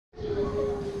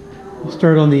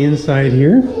Start on the inside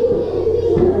here.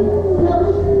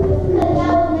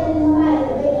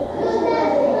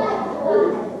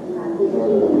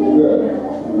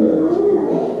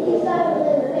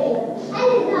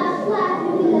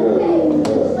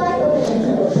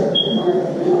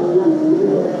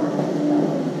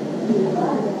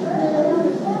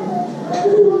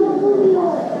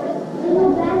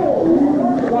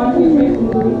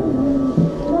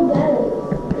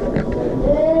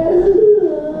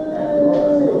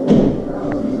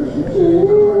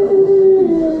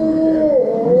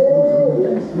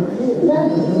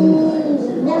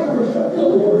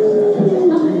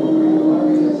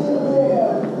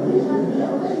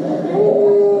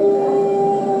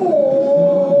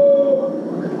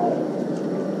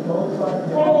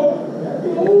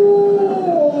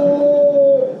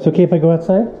 It's okay if I go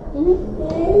outside?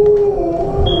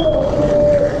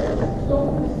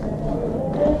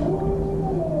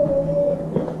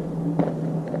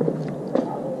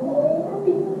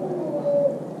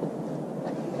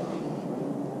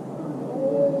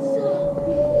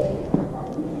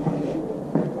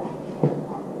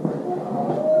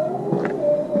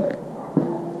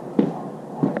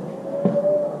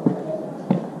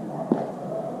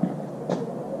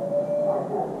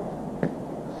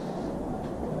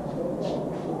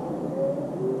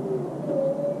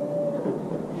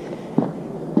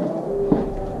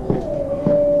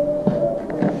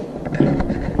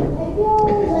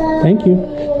 Thank you.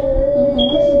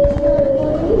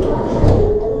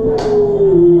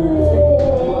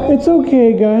 It's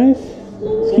okay, guys.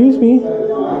 Excuse me.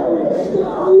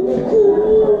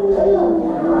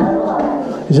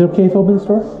 Is it okay if I open the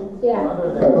store? Yeah.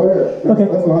 Go ahead. Okay.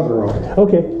 That's not the wrong.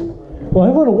 Okay. Well,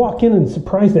 I want to walk in and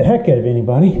surprise the heck out of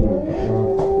anybody.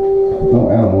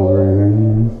 No animals or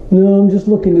anything. No, I'm just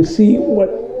looking to see what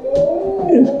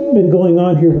has been going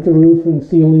on here with the roof and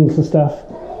ceilings and stuff.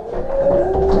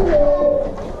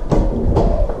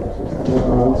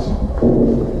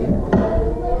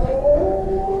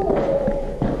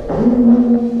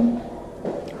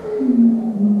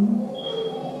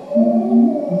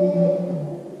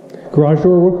 Garage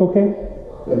door work okay?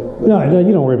 No,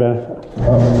 you don't worry about it.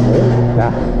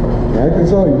 Nah. Yeah, I can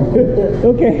show you.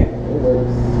 Okay.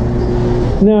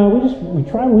 No,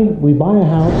 we buy a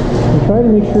house, we try to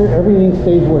make sure everything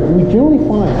stays where we generally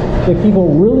find that people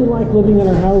really like living in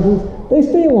our houses, they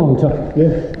stay a long time.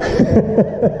 Yeah.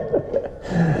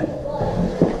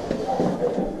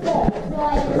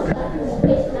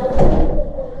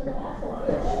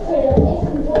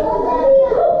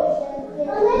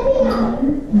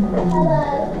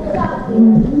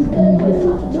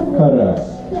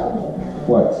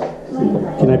 What?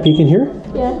 Can I peek in here?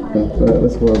 Yeah.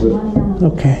 Let's close it.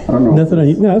 Okay. I don't know.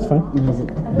 Nothing. No, that's fine.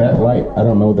 That light, I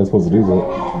don't know what that's supposed to do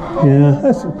though. Yeah,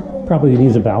 that's probably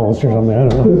needs a ballast or something. I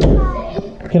don't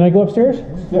know. Can I go upstairs?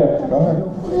 Yeah, go ahead.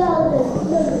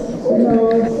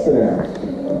 Sit down.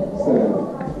 Sit down.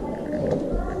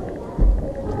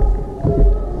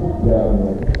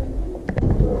 Down.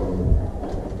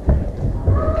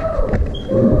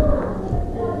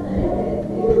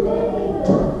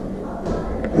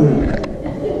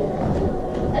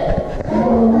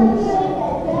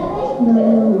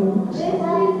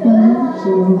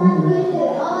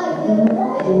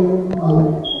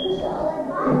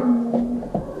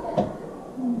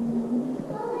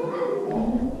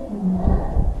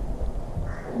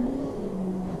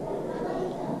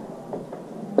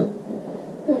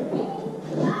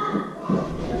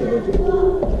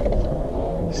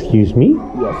 Excuse me?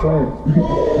 Yes, sir.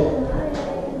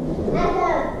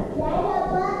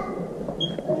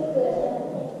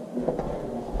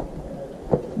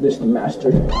 This the master.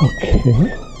 Okay.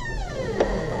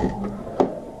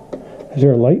 Is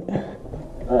there a light?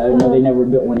 No, they never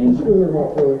built one in.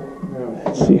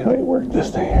 Let's see how you work this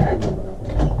thing here.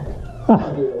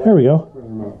 Ah, there we go.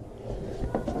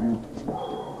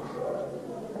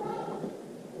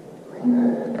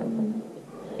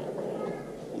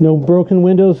 No broken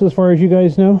windows as far as you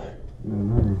guys know?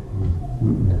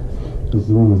 This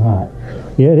room is hot.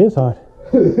 Yeah, it is hot.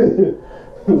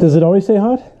 Does it always stay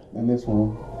hot? In this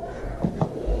room.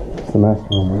 It's the master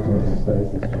room.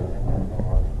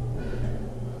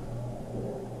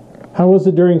 How was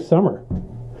it during summer?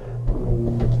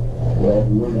 Well,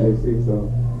 they see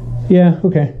so. Yeah,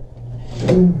 okay.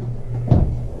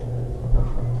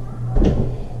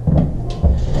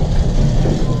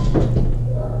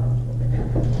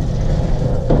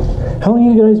 How long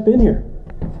have you guys been here?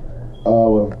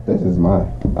 Well, this is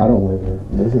mine. I don't live here.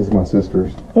 This is my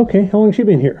sister's. Okay, how long has she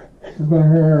been here? She's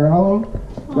been here how long?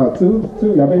 About two.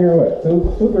 Y'all been here what?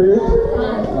 2, 3 years?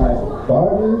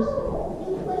 5 years?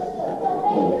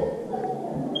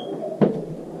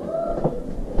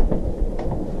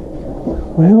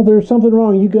 Well, there's something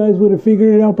wrong. You guys would have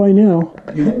figured it out by now.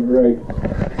 Right.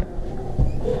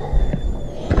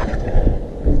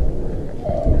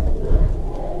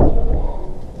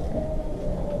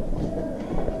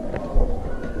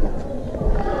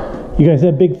 You guys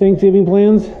have big Thanksgiving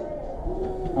plans?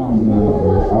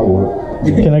 No, I won't.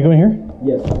 Can I go in here?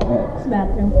 Yes.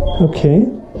 Bathroom. Okay.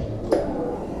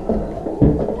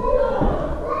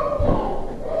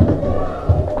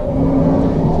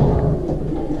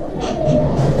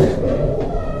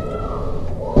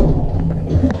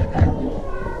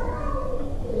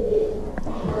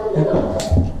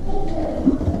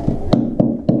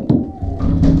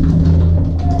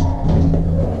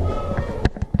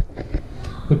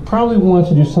 We probably want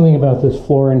to do something about this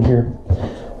floor in here.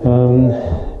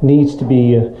 Needs to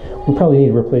be, we probably need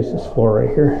to replace this floor right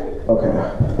here. Okay.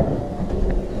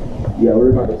 Yeah,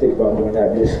 we're going to think about doing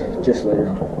that just later.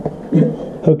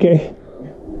 Okay.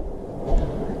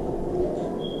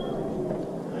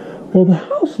 Well, the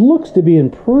house looks to be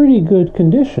in pretty good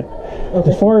condition.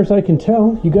 As far as I can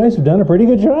tell, you guys have done a pretty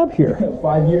good job here.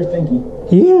 5 years thinking.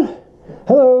 Yeah.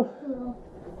 Hello.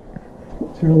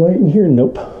 Is there a light in here?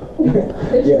 Nope.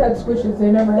 They just had switches.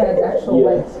 They never had actual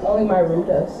lights. Only my room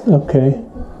does. Okay.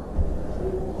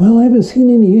 Well, I haven't seen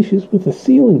any issues with the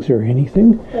ceilings or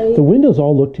anything. Right. The windows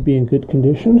all look to be in good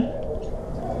condition.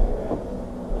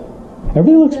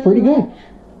 Everything looks pretty good.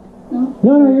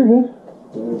 No, you're good.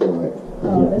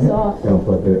 Oh, it's off. Don't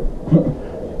fuck it.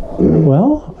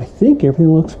 Well, I think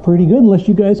everything looks pretty good, unless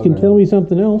you guys can tell me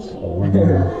something else. Over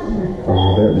there.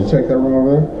 Did you check that room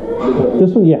over there?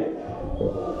 This one, yeah.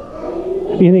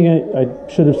 Anything I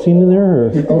should have seen in there?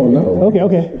 Or? Oh, no.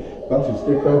 Okay. Thought you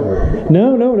skipped over it.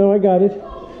 No, I got it.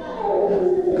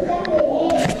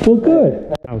 Well,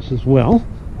 good. House as well.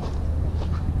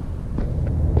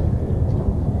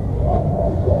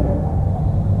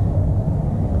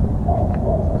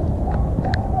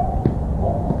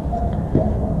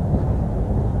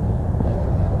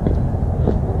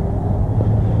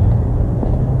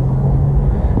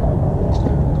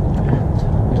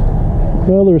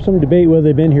 Well, there was some debate whether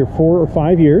they've been here 4 or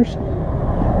 5 years,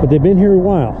 but they've been here a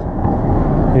while.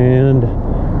 And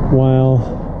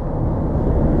while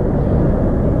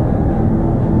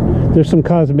there's some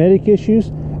cosmetic issues,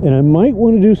 and I might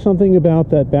want to do something about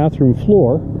that bathroom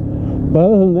floor, but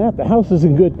other than that, the house is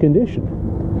in good condition.